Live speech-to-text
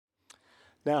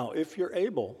Now, if you're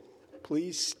able,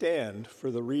 please stand for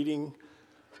the reading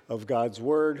of God's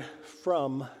word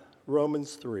from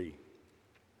Romans 3.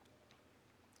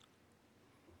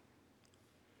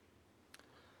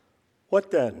 What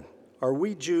then? Are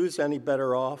we Jews any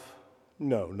better off?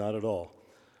 No, not at all.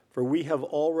 For we have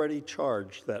already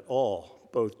charged that all,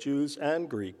 both Jews and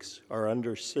Greeks, are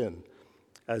under sin,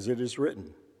 as it is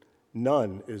written,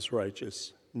 none is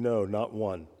righteous, no, not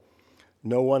one.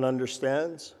 No one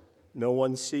understands, no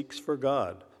one seeks for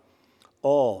God.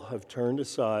 All have turned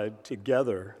aside,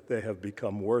 together they have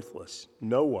become worthless.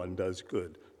 No one does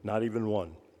good, not even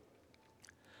one.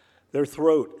 Their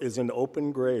throat is an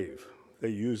open grave. They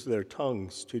use their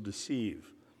tongues to deceive.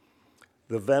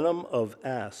 The venom of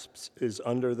asps is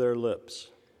under their lips.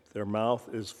 Their mouth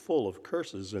is full of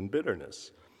curses and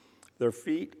bitterness. Their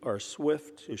feet are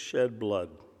swift to shed blood.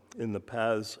 In the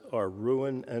paths are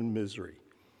ruin and misery.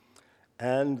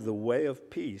 And the way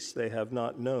of peace they have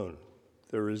not known.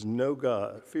 There is no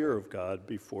fear of God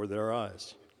before their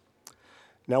eyes.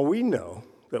 Now we know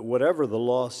that whatever the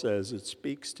law says, it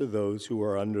speaks to those who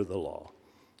are under the law,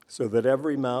 so that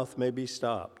every mouth may be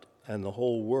stopped and the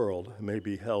whole world may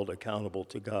be held accountable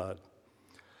to God.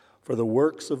 For the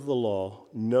works of the law,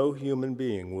 no human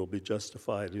being will be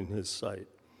justified in his sight,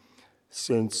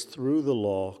 since through the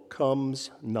law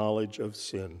comes knowledge of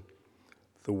sin.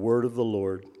 The word of the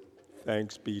Lord.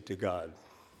 Thanks be to God.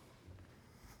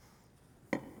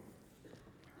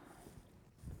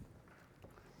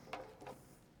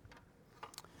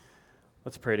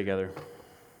 Let's pray together.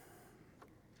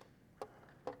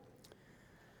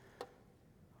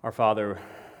 Our Father,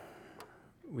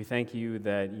 we thank you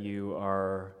that you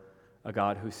are a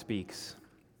God who speaks.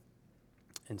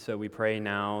 And so we pray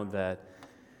now that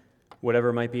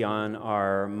whatever might be on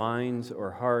our minds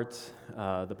or hearts,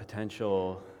 the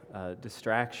potential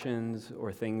distractions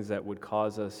or things that would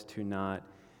cause us to not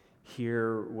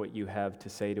hear what you have to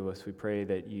say to us, we pray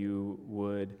that you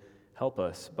would help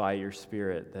us by your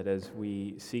Spirit, that as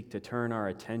we seek to turn our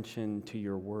attention to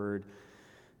your word,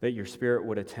 that your Spirit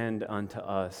would attend unto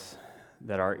us,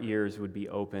 that our ears would be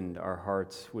opened, our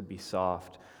hearts would be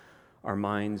soft, our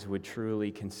minds would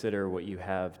truly consider what you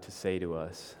have to say to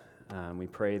us. We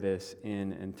pray this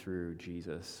in and through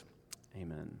Jesus.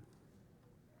 Amen.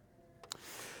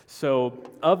 So,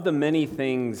 of the many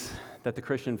things that the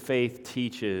Christian faith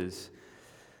teaches,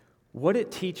 what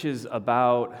it teaches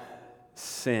about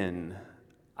sin,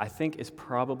 I think, is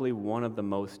probably one of the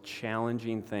most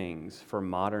challenging things for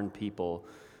modern people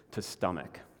to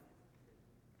stomach.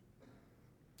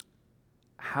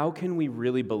 How can we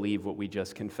really believe what we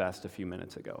just confessed a few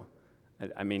minutes ago?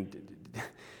 I mean,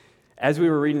 as we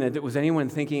were reading it, was anyone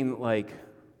thinking, like,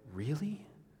 really?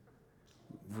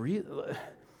 Really?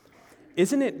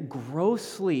 Isn't it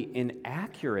grossly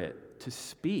inaccurate to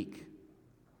speak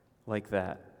like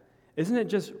that? Isn't it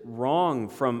just wrong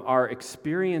from our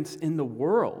experience in the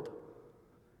world?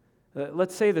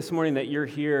 Let's say this morning that you're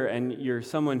here and you're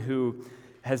someone who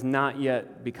has not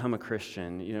yet become a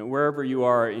Christian. You know, wherever you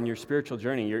are in your spiritual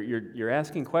journey, you're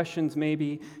asking questions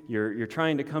maybe, you're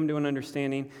trying to come to an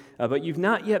understanding, but you've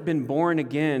not yet been born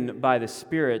again by the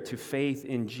Spirit to faith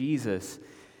in Jesus.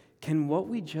 Can what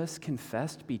we just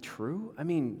confessed be true? I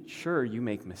mean, sure, you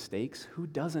make mistakes. Who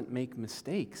doesn't make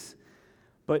mistakes?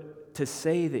 But to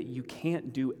say that you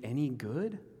can't do any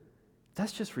good,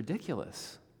 that's just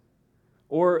ridiculous.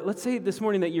 Or let's say this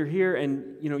morning that you're here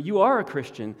and you are a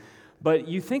Christian, but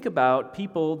you think about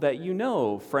people that you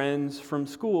know, friends from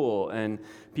school and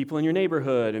people in your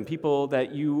neighborhood and people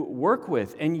that you work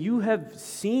with, and you have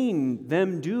seen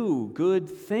them do good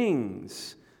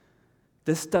things.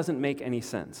 This doesn't make any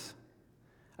sense.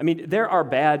 I mean, there are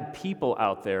bad people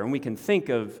out there, and we can think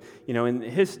of, in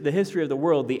the history of the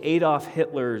world, the Adolf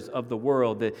Hitlers of the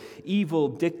world, the evil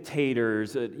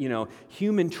dictators,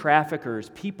 human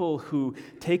traffickers, people who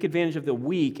take advantage of the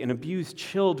weak and abuse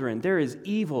children. There is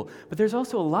evil, but there's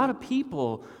also a lot of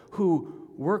people who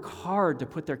work hard to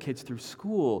put their kids through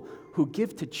school, who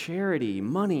give to charity,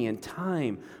 money and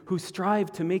time, who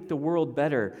strive to make the world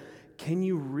better. Can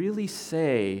you really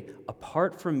say,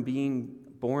 apart from being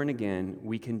born again,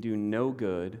 we can do no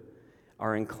good,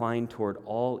 are inclined toward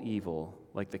all evil,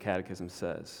 like the Catechism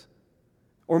says?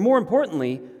 Or more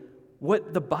importantly,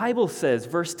 what the Bible says,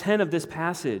 verse 10 of this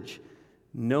passage,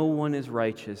 no one is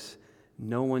righteous,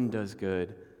 no one does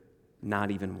good,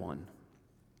 not even one.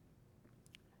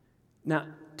 Now,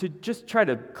 to just try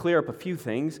to clear up a few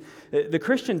things, the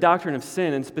Christian doctrine of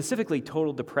sin, and specifically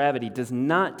total depravity, does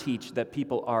not teach that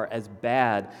people are as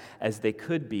bad as they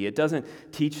could be. It doesn't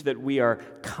teach that we are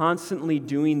constantly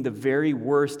doing the very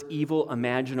worst evil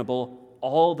imaginable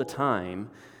all the time,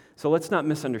 So let's not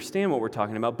misunderstand what we're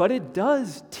talking about, but it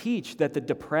does teach that the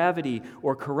depravity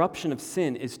or corruption of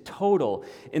sin is total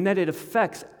in that it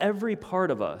affects every part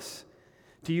of us.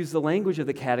 To use the language of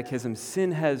the Catechism,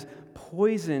 sin has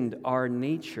poisoned our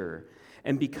nature,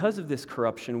 and because of this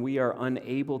corruption, we are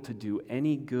unable to do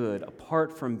any good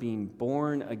apart from being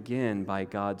born again by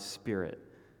God's Spirit.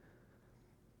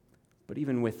 But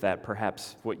even with that,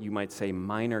 perhaps what you might say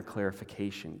minor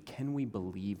clarification, can we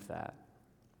believe that?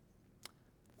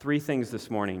 3 things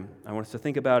this morning I want us to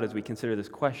think about as we consider this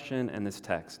question and this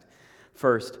text.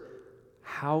 First,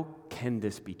 how can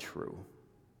this be true?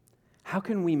 How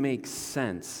can we make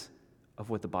sense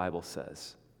of what the Bible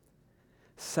says?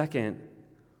 Second,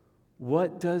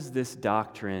 what does this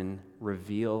doctrine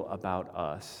reveal about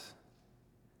us?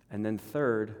 And then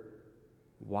third,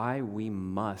 why we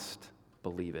must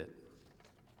believe it.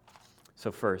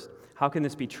 So first, how can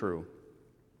this be true?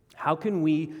 How can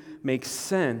we make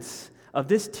sense of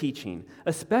this teaching,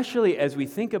 especially as we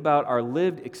think about our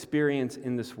lived experience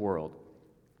in this world?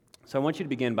 So I want you to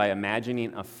begin by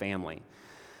imagining a family.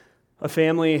 A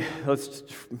family, let's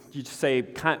just say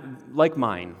like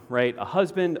mine, right? A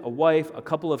husband, a wife, a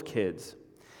couple of kids.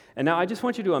 And now I just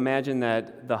want you to imagine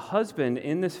that the husband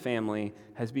in this family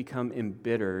has become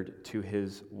embittered to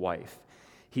his wife.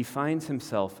 He finds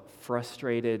himself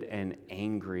frustrated and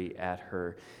angry at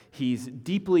her. He's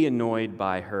deeply annoyed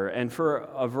by her, and for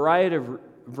a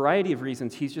variety of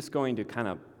reasons, he's just going to kind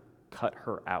of cut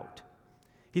her out.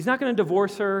 He's not going to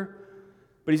divorce her,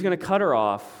 but he's going to cut her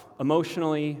off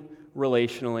emotionally,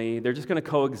 relationally. They're just going to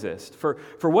coexist. For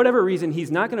whatever reason,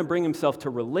 he's not going to bring himself to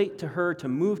relate to her, to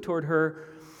move toward her.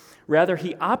 Rather,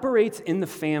 he operates in the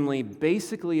family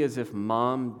basically as if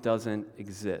mom doesn't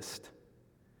exist.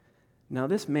 Now,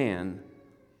 this man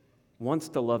wants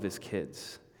to love his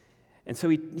kids. And so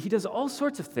he does all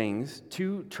sorts of things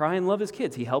to try and love his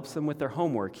kids. He helps them with their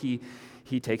homework. He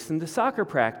takes them to soccer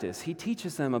practice. He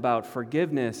teaches them about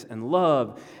forgiveness and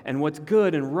love and what's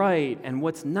good and right and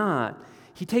what's not.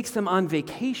 He takes them on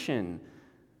vacation.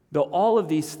 Though all of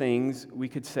these things, we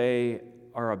could say,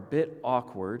 are a bit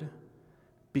awkward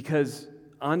because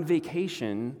on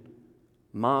vacation,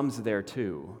 mom's there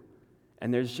too.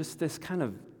 And there's just this kind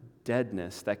of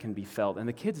deadness that can be felt. And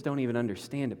the kids don't even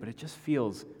understand it, but it just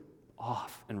feels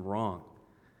off and wrong.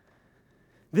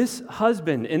 This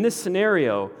husband, in this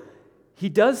scenario, he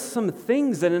does some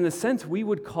things that in a sense we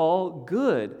would call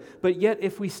good. But yet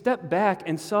if we step back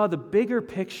and saw the bigger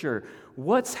picture,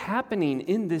 what's happening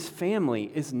in this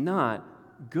family is not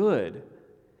good.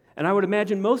 And I would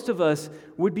imagine most of us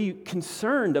would be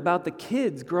concerned about the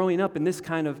kids growing up in this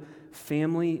kind of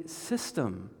family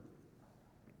system.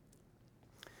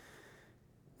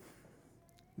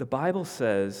 The Bible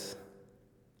says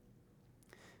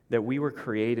that we were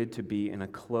created to be in a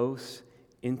close,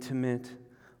 intimate,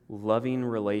 loving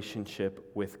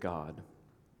relationship with God.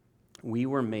 We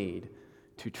were made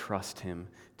to trust Him,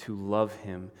 to love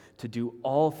Him, to do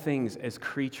all things as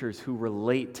creatures who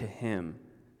relate to Him.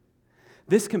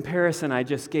 This comparison I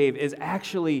just gave is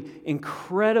actually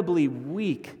incredibly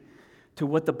weak to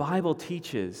what the Bible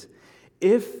teaches.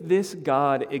 If this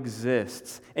God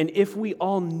exists, and if we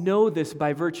all know this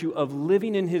by virtue of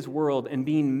living in His world and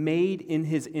being made in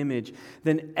His image,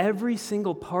 then every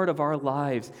single part of our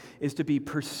lives is to be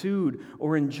pursued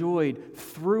or enjoyed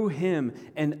through Him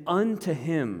and unto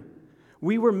Him.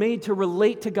 We were made to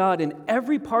relate to God in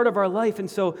every part of our life, and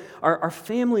so our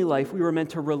family life, we were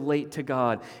meant to relate to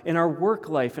God. In our work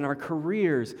life, in our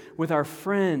careers, with our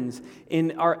friends,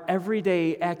 in our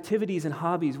everyday activities and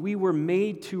hobbies, we were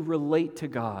made to relate to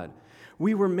God.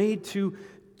 We were made to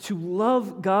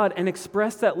love God and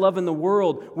express that love in the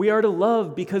world. We are to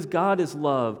love because God is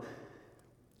love.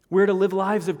 We're to live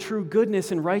lives of true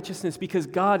goodness and righteousness because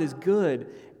God is good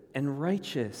and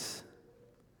righteous.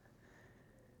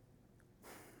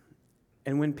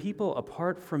 And when people,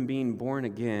 apart from being born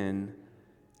again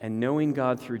and knowing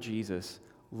God through Jesus,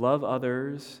 love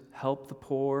others, help the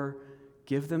poor,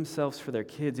 give themselves for their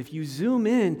kids, if you zoom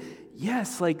in,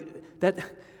 yes, like that,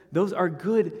 those are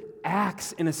good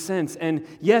acts in a sense. And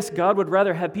yes, God would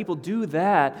rather have people do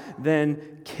that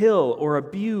than kill or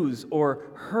abuse or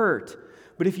hurt.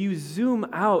 But if you zoom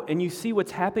out and you see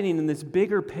what's happening in this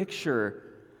bigger picture,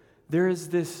 there is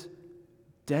this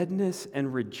deadness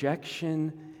and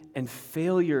rejection and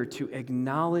failure to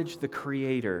acknowledge the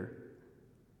Creator.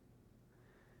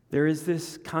 There is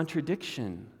this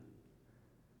contradiction,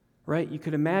 right? You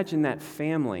could imagine that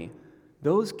family.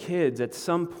 Those kids at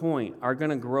some point are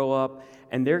going to grow up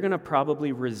and they're going to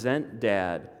probably resent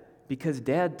Dad because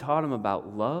Dad taught them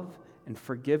about love and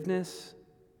forgiveness,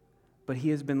 but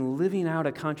he has been living out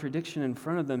a contradiction in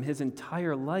front of them his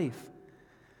entire life.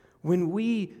 When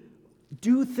we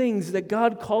do things that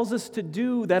God calls us to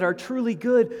do that are truly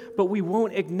good, but we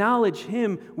won't acknowledge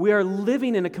Him, we are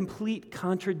living in a complete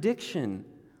contradiction.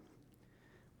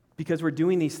 Because we're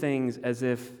doing these things as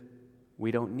if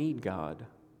we don't need God.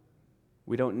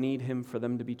 We don't need Him for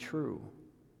them to be true.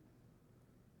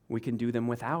 We can do them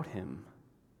without Him.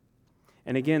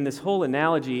 And again, this whole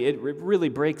analogy, it really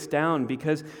breaks down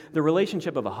because the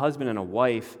relationship of a husband and a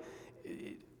wife,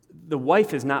 the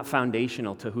wife is not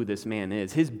foundational to who this man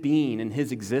is. His being and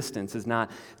his existence is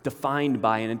not defined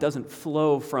by, and it doesn't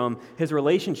flow from his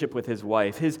relationship with his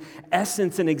wife. His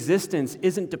essence and existence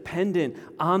isn't dependent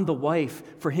on the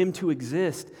wife for him to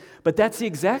exist. But that's the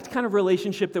exact kind of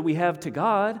relationship that we have to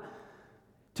God.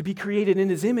 To be created in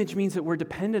His image means that we're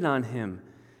dependent on Him.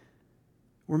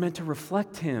 We're meant to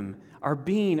reflect Him. Our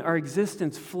being, our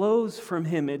existence flows from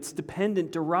Him. It's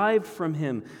dependent, derived from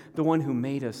Him, the one who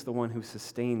made us, the one who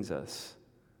sustains us.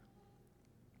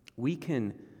 We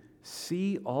can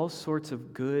see all sorts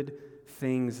of good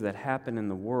things that happen in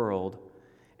the world,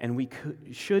 and we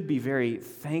should be very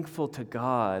thankful to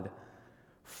God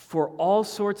for all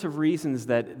sorts of reasons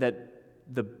that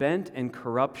the bent and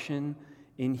corruption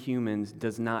in humans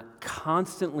does not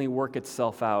constantly work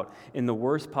itself out in the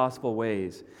worst possible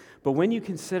ways. But when you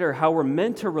consider how we're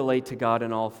meant to relate to God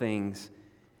in all things,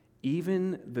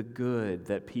 even the good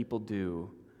that people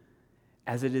do,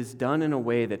 as it is done in a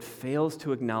way that fails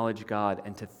to acknowledge God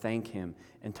and to thank Him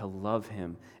and to love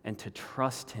Him and to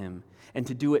trust Him and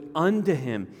to do it unto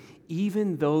Him,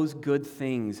 even those good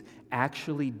things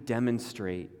actually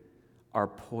demonstrate our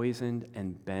poisoned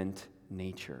and bent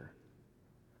nature.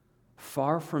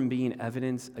 Far from being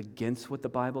evidence against what the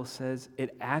Bible says,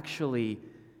 it actually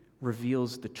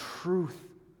reveals the truth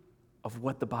of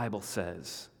what the Bible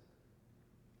says.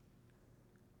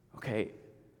 Okay,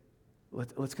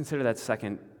 let's consider that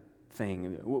second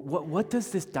thing. What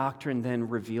does this doctrine then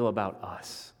reveal about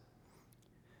us?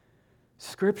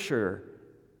 Scripture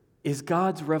is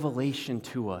God's revelation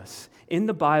to us. In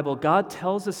the Bible, God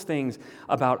tells us things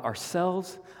about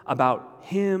ourselves, about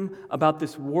Him, about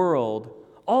this world,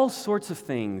 all sorts of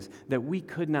things that we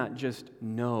could not just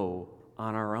know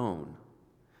on our own.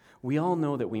 We all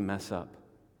know that we mess up.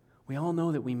 We all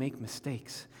know that we make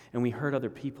mistakes and we hurt other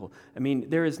people. I mean,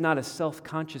 there is not a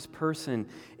self-conscious person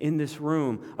in this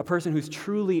room, a person who's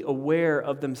truly aware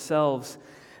of themselves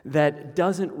that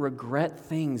doesn't regret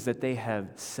things that they have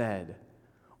said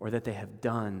or that they have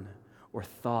done or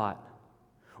thought,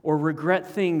 or regret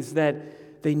things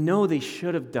that they know they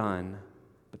should have done,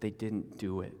 but they didn't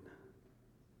do it.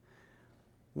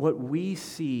 What we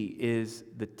see is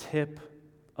the tip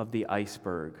of the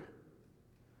iceberg.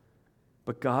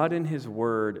 But God in His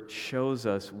Word shows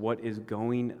us what is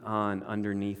going on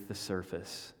underneath the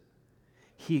surface.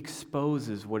 He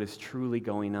exposes what is truly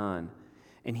going on.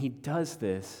 And He does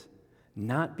this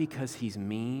not because He's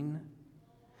mean,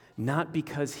 not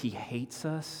because He hates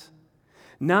us,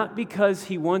 not because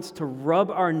He wants to rub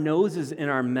our noses in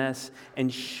our mess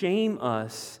and shame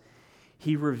us.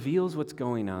 He reveals what's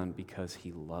going on because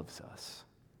He loves us.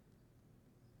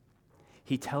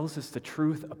 He tells us the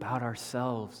truth about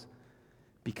ourselves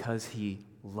because He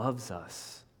loves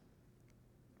us.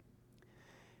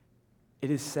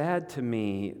 It is sad to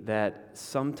me that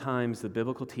sometimes the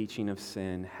biblical teaching of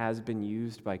sin has been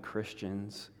used by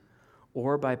Christians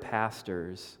or by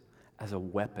pastors as a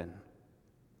weapon.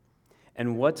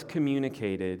 And what's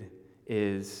communicated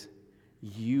is,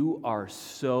 you are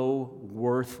so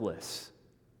worthless.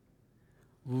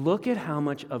 Look at how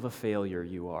much of a failure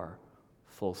you are.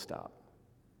 Full stop.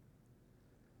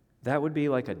 That would be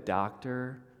like a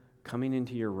doctor coming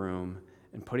into your room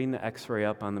and putting the x-ray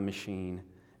up on the machine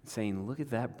and saying, look at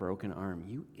that broken arm,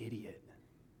 you idiot.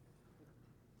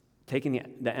 Taking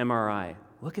the MRI,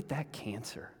 look at that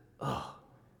cancer. Ugh,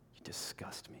 you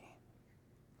disgust me.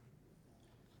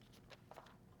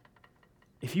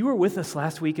 If you were with us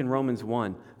last week in Romans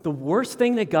 1, the worst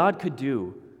thing that God could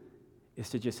do is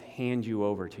to just hand you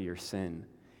over to your sin.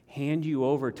 Hand you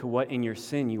over to what in your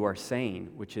sin you are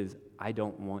saying, which is, I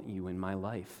don't want you in my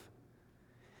life.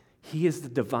 He is the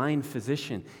divine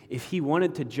physician. If He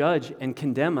wanted to judge and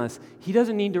condemn us, He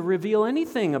doesn't need to reveal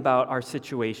anything about our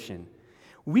situation.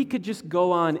 We could just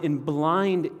go on in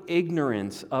blind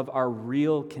ignorance of our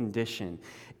real condition.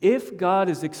 If God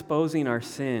is exposing our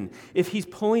sin, if He's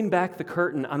pulling back the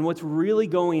curtain on what's really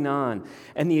going on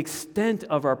and the extent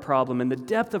of our problem and the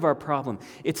depth of our problem,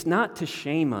 it's not to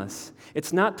shame us.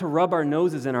 It's not to rub our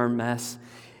noses in our mess,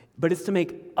 but it's to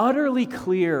make utterly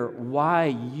clear why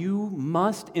you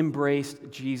must embrace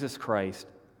Jesus Christ,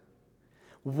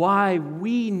 why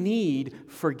we need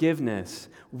forgiveness,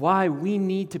 why we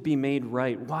need to be made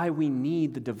right, why we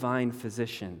need the divine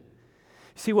physician.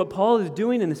 See, what Paul is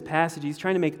doing in this passage, he's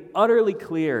trying to make utterly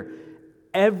clear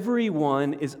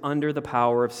everyone is under the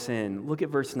power of sin. Look at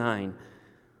verse 9.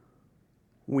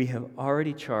 We have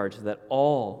already charged that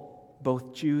all,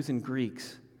 both Jews and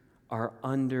Greeks, are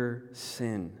under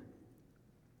sin.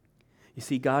 You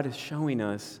see, God is showing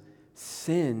us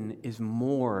sin is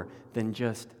more than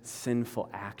just sinful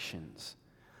actions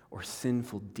or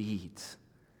sinful deeds.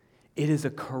 It is a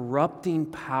corrupting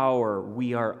power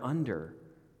we are under.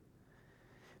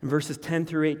 In verses 10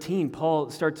 through 18, Paul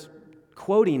starts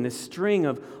quoting this string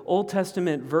of Old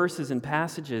Testament verses and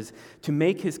passages to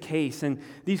make his case. And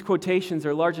these quotations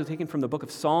are largely taken from the book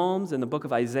of Psalms and the book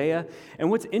of Isaiah. And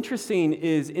what's interesting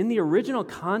is in the original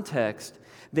context,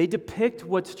 they depict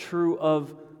what's true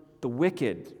of the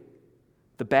wicked,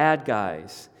 the bad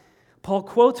guys. Paul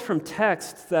quotes from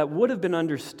texts that would have been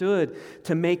understood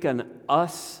to make an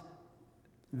us-them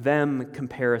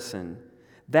comparison.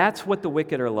 That's what the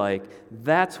wicked are like.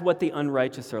 That's what the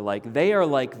unrighteous are like. They are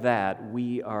like that.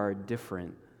 We are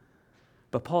different.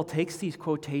 But Paul takes these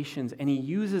quotations and he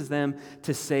uses them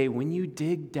to say, when you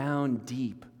dig down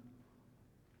deep,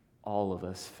 all of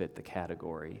us fit the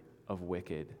category of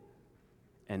wicked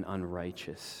and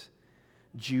unrighteous.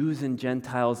 Jews and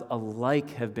Gentiles alike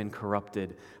have been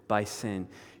corrupted by sin.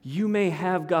 You may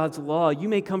have God's law. You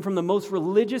may come from the most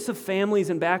religious of families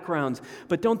and backgrounds,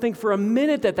 but don't think for a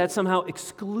minute that that somehow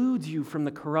excludes you from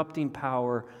the corrupting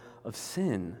power of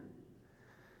sin.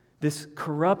 This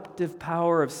corruptive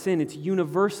power of sin, it's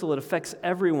universal. It affects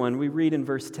everyone. We read in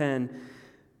verse 10,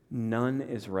 none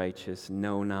is righteous,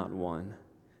 no, not one.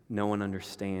 No one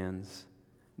understands.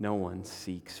 No one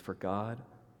seeks for God.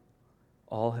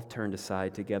 All have turned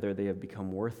aside. Together they have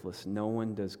become worthless. No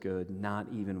one does good, not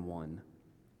even one.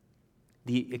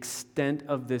 The extent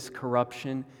of this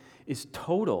corruption is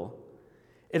total.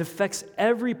 It affects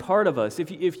every part of us.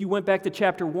 If you went back to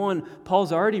chapter 1,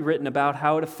 Paul's already written about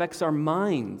how it affects our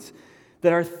minds,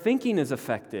 that our thinking is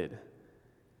affected,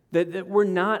 that we're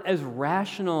not as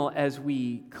rational as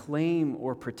we claim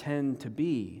or pretend to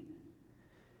be.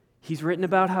 He's written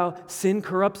about how sin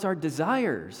corrupts our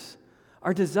desires.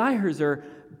 Our desires are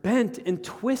bent and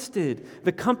twisted.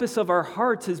 The compass of our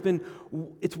hearts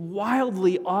it's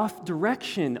wildly off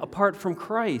direction apart from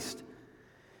Christ.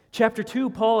 Chapter 2,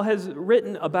 Paul has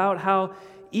written about how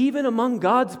even among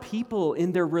God's people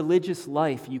in their religious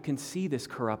life, you can see this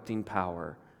corrupting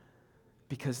power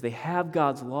because they have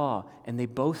God's law and they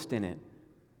boast in it,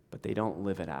 but they don't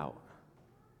live it out.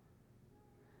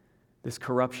 This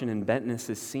corruption and bentness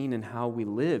is seen in how we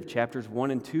live. Chapters 1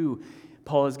 and 2,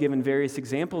 Paul has given various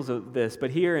examples of this, but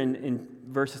here in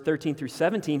verses 13 through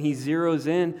 17, he zeroes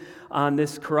in on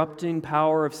this corrupting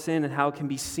power of sin and how it can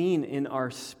be seen in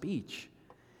our speech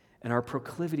and our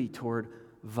proclivity toward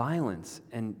violence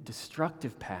and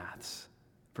destructive paths.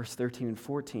 Verse 13 and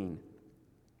 14,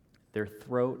 their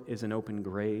throat is an open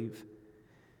grave.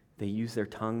 They use their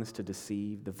tongues to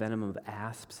deceive. The venom of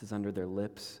asps is under their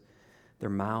lips. Their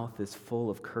mouth is full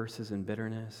of curses and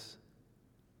bitterness.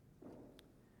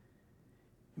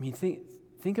 I mean,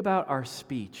 think about our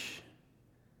speech.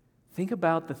 Think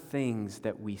about the things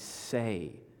that we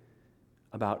say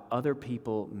about other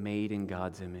people made in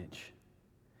God's image.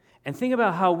 And think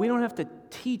about how we don't have to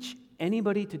teach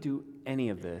anybody to do any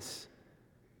of this.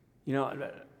 You know,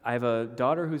 I have a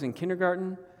daughter who's in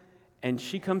kindergarten, and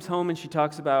she comes home and she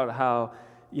talks about how,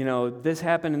 you know, this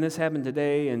happened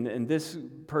today, and this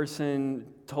person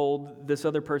told this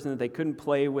other person that they couldn't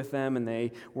play with them and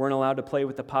they weren't allowed to play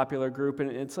with the popular group.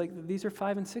 And it's like, these are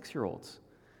 5 and 6-year-olds.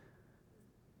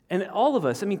 And all of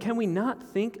us, I mean, can we not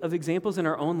think of examples in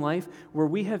our own life where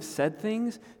we have said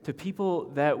things to people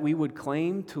that we would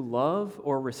claim to love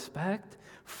or respect?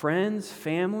 Friends,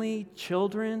 family,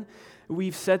 children.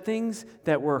 We've said things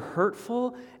that were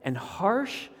hurtful and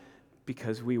harsh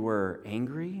because we were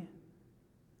angry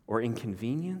or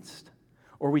inconvenienced,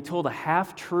 or we told a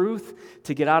half-truth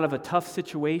to get out of a tough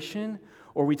situation,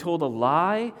 or we told a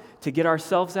lie to get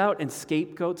ourselves out and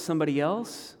scapegoat somebody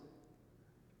else.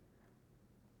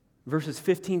 Verses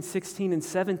 15, 16, and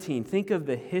 17, think of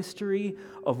the history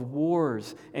of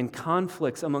wars and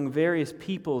conflicts among various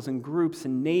peoples and groups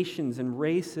and nations and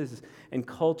races and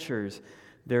cultures.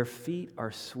 Their feet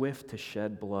are swift to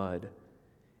shed blood.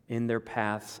 In their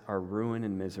paths are ruin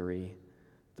and misery.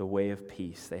 The way of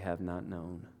peace they have not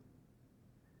known.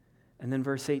 And then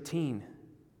verse 18,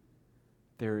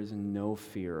 there is no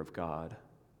fear of God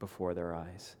before their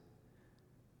eyes.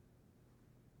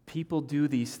 People do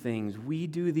these things, we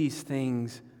do these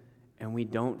things, and we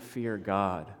don't fear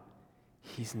God.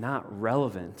 he's not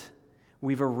relevant.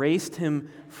 We've erased him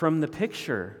from the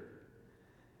picture.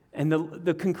 And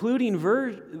the concluding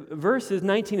verses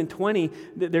 19 and 20,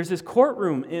 there's this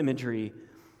courtroom imagery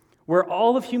where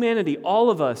all of humanity, all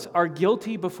of us, are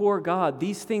guilty before God.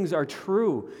 These things are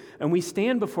true, and we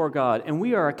stand before God, and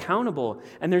we are accountable,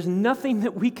 and there's nothing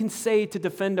that we can say to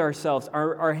defend ourselves.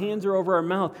 Our hands are over our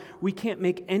mouth. We can't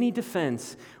make any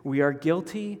defense. We are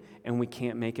guilty, and we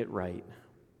can't make it right.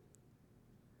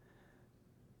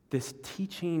 This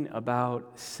teaching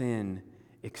about sin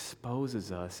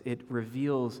exposes us. It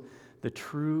reveals the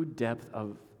true depth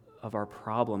of our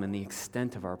problem and the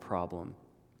extent of our problem.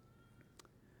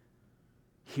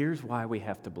 Here's why we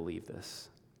have to believe this.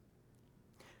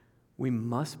 We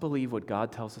must believe what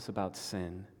God tells us about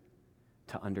sin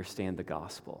to understand the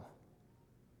gospel,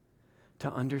 to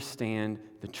understand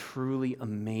the truly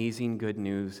amazing good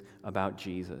news about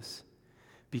Jesus,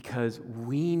 because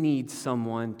we need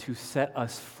someone to set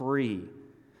us free.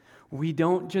 We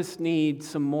don't just need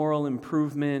some moral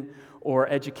improvement or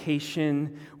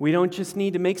education. We don't just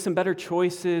need to make some better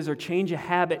choices or change a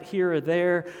habit here or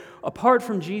there. Apart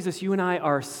from Jesus, you and I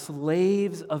are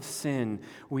slaves of sin.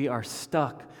 We are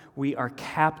stuck. We are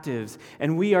captives.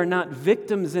 And we are not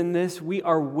victims in this. We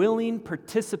are willing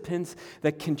participants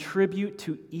that contribute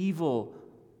to evil.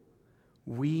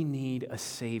 We need a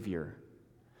Savior.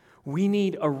 We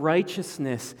need a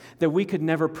righteousness that we could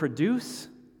never produce,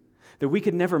 that we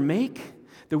could never make,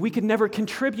 that we could never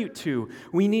contribute to.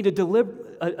 We need a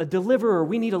deliverer.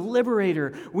 We need a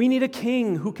liberator. We need a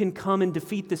king who can come and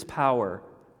defeat this power.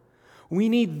 We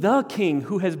need the king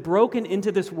who has broken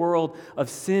into this world of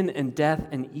sin and death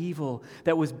and evil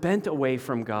that was bent away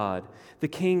from God. The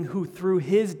king who, through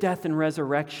his death and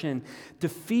resurrection,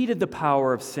 defeated the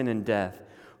power of sin and death,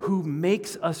 who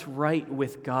makes us right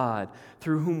with God,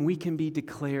 through whom we can be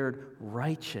declared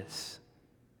righteous.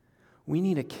 We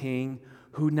need a king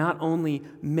who not only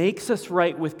makes us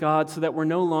right with God so that we're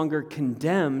no longer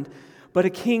condemned, but a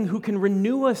king who can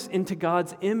renew us into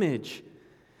God's image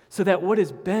so that what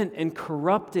is bent and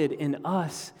corrupted in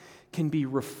us can be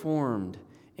reformed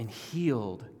and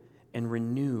healed and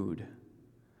renewed.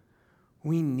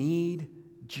 We need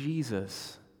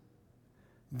Jesus.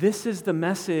 This is the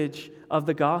message of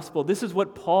the gospel. This is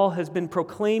what Paul has been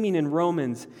proclaiming in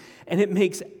Romans, and it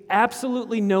makes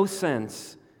absolutely no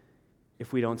sense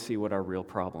if we don't see what our real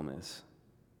problem is.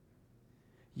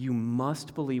 You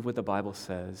must believe what the Bible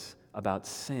says about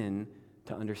sin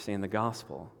to understand the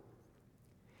gospel.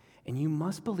 And you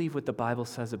must believe what the Bible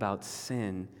says about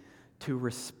sin to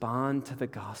respond to the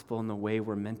gospel in the way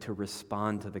we're meant to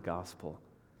respond to the gospel.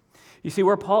 You see,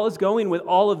 where Paul is going with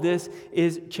all of this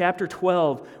is chapter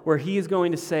 12, where he is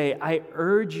going to say, I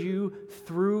urge you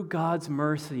through God's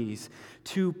mercies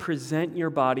to present your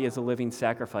body as a living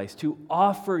sacrifice, to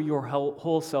offer your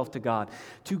whole self to God,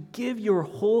 to give your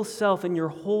whole self and your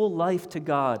whole life to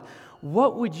God.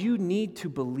 What would you need to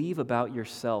believe about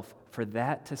yourself for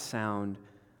that to sound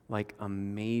like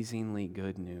amazingly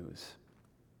good news?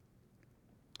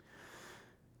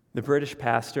 The British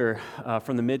pastor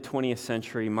from the mid-20th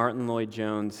century, Martin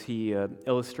Lloyd-Jones, he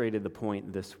illustrated the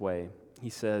point this way. He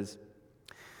says,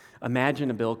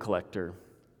 imagine a bill collector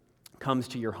comes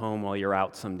to your home while you're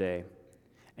out someday,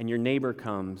 and your neighbor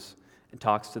comes and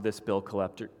talks to this bill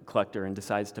collector and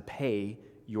decides to pay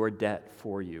your debt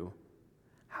for you.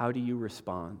 How do you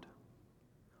respond?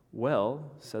 Well,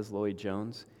 says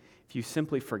Lloyd-Jones, if you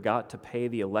simply forgot to pay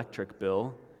the electric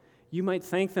bill, you might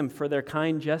thank them for their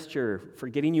kind gesture, for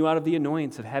getting you out of the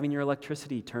annoyance of having your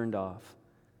electricity turned off.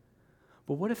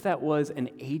 But what if that was an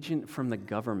agent from the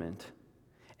government?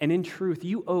 And in truth,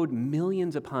 you owed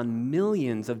millions upon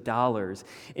millions of dollars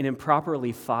in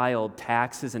improperly filed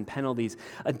taxes and penalties,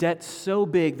 a debt so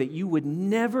big that you would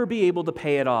never be able to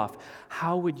pay it off.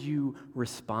 How would you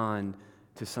respond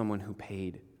to someone who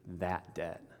paid that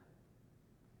debt?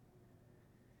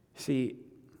 See,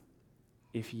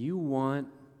 if you want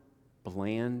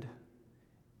bland,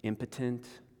 impotent,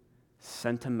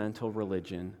 sentimental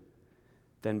religion,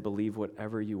 then believe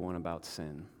whatever you want about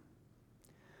sin.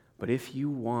 But if you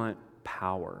want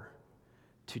power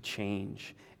to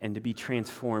change and to be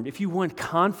transformed, if you want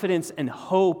confidence and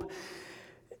hope,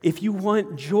 if you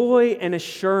want joy and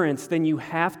assurance, then you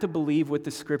have to believe what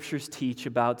the Scriptures teach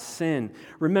about sin.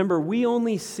 Remember, we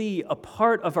only see a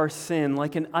part of our sin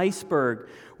like an iceberg.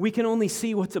 We can only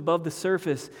see what's above the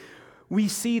surface. We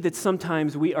see that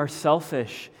sometimes we are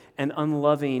selfish and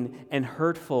unloving and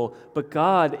hurtful, but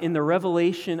God, in the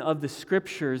revelation of the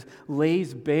Scriptures,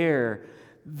 lays bare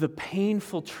the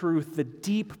painful truth, the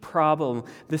deep problem,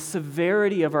 the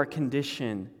severity of our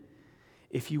condition.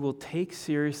 If you will take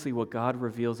seriously what God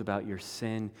reveals about your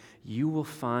sin, you will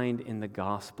find in the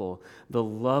gospel the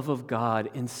love of God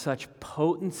in such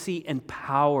potency and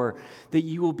power that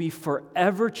you will be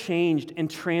forever changed and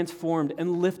transformed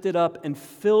and lifted up and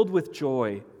filled with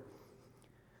joy.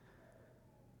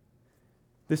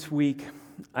 This week,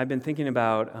 I've been thinking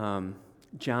about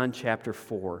John chapter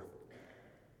 4.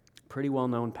 Pretty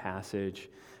well-known passage,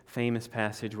 famous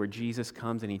passage where Jesus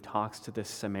comes and he talks to this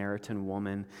Samaritan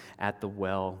woman at the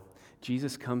well.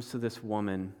 Jesus comes to this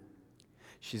woman.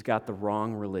 She's got the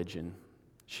wrong religion.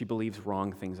 She believes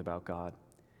wrong things about God.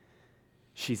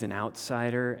 She's an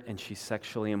outsider and she's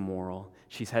sexually immoral.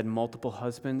 She's had multiple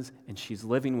husbands and she's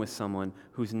living with someone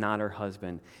who's not her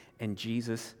husband. And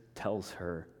Jesus tells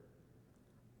her,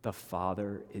 the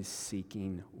Father is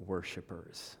seeking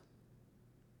worshipers.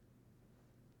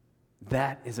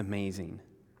 That is amazing.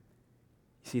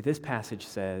 See, this passage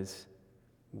says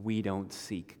we don't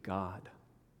seek God.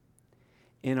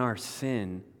 In our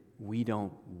sin, we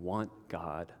don't want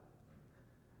God.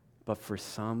 But for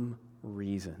some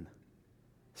reason,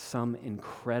 some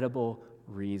incredible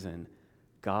reason,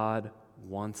 God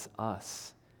wants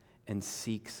us and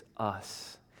seeks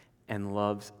us and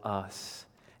loves us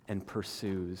and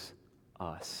pursues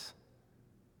us.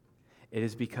 It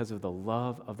is because of the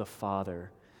love of the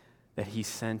Father that he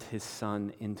sent his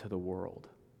Son into the world.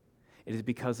 It is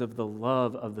because of the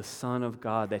love of the Son of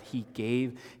God that he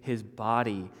gave his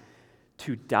body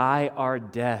to die our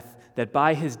death, that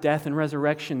by his death and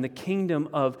resurrection, the kingdom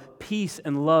of peace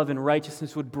and love and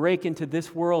righteousness would break into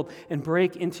this world and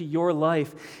break into your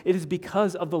life. It is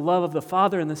because of the love of the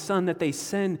Father and the Son that they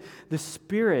send the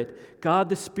Spirit, God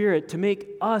the Spirit, to make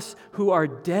us who are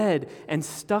dead and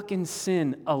stuck in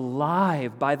sin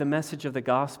alive by the message of the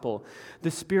gospel.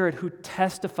 The Spirit who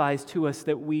testifies to us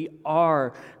that we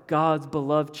are God's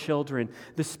beloved children.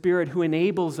 The Spirit who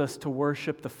enables us to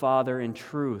worship the Father in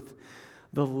truth.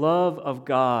 The love of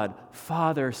God,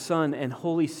 Father, Son, and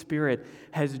Holy Spirit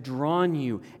has drawn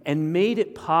you and made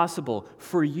it possible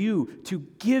for you to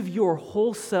give your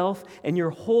whole self and your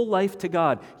whole life to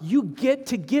God. You get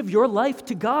to give your life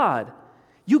to God.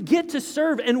 You get to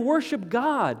serve and worship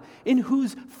God, in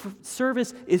whose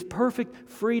service is perfect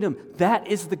freedom. That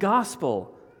is the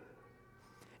gospel.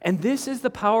 And this is the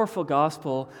powerful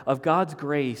gospel of God's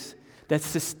grace that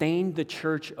sustained the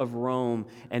Church of Rome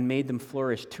and made them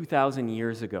flourish 2,000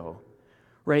 years ago,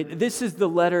 right? This is the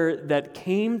letter that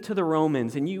came to the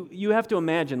Romans, and you have to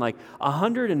imagine like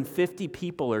 150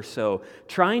 people or so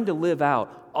trying to live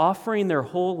out, offering their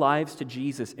whole lives to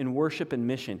Jesus in worship and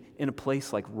mission in a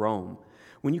place like Rome.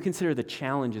 When you consider the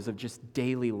challenges of just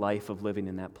daily life of living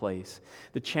in that place,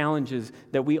 the challenges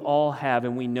that we all have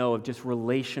and we know of just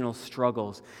relational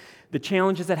struggles, the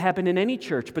challenges that happen in any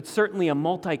church, but certainly a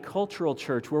multicultural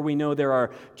church where we know there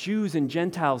are Jews and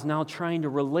Gentiles now trying to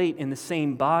relate in the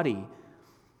same body.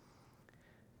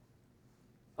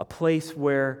 A place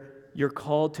where you're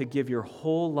called to give your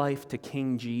whole life to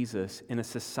King Jesus in a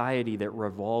society that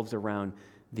revolves around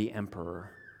the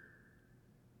emperor.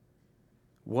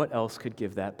 What else could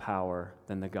give that power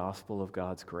than the gospel of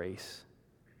God's grace?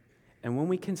 And when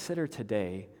we consider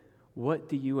today, what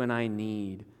do you and I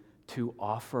need to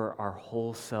offer our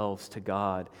whole selves to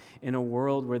God in a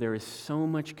world where there is so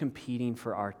much competing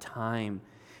for our time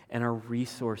and our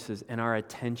resources and our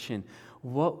attention?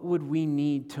 What would we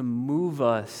need to move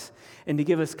us and to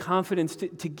give us confidence to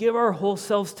give our whole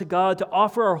selves to God, to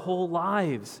offer our whole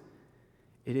lives?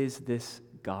 It is this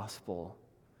gospel,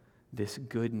 this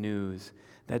good news,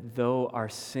 that though our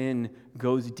sin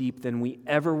goes deep than we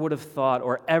ever would have thought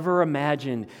or ever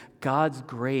imagined, God's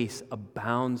grace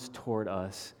abounds toward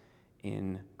us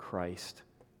in Christ.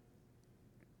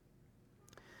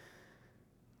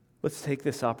 Let's take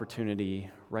this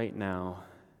opportunity right now,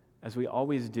 as we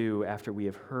always do after we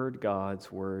have heard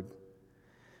God's word,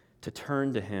 to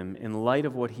turn to Him in light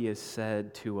of what He has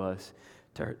said to us,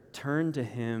 to turn to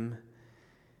Him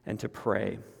and to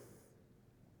pray.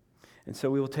 And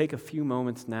so we will take a few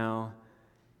moments now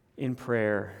in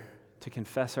prayer to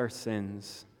confess our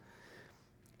sins,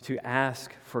 to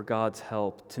ask for God's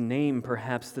help, to name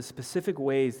perhaps the specific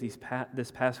ways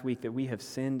this past week that we have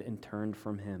sinned and turned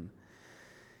from Him.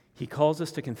 He calls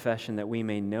us to confession that we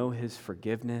may know His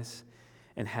forgiveness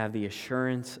and have the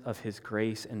assurance of His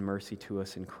grace and mercy to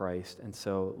us in Christ. And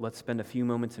so let's spend a few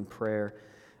moments in prayer,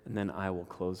 and then I will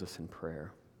close us in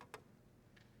prayer.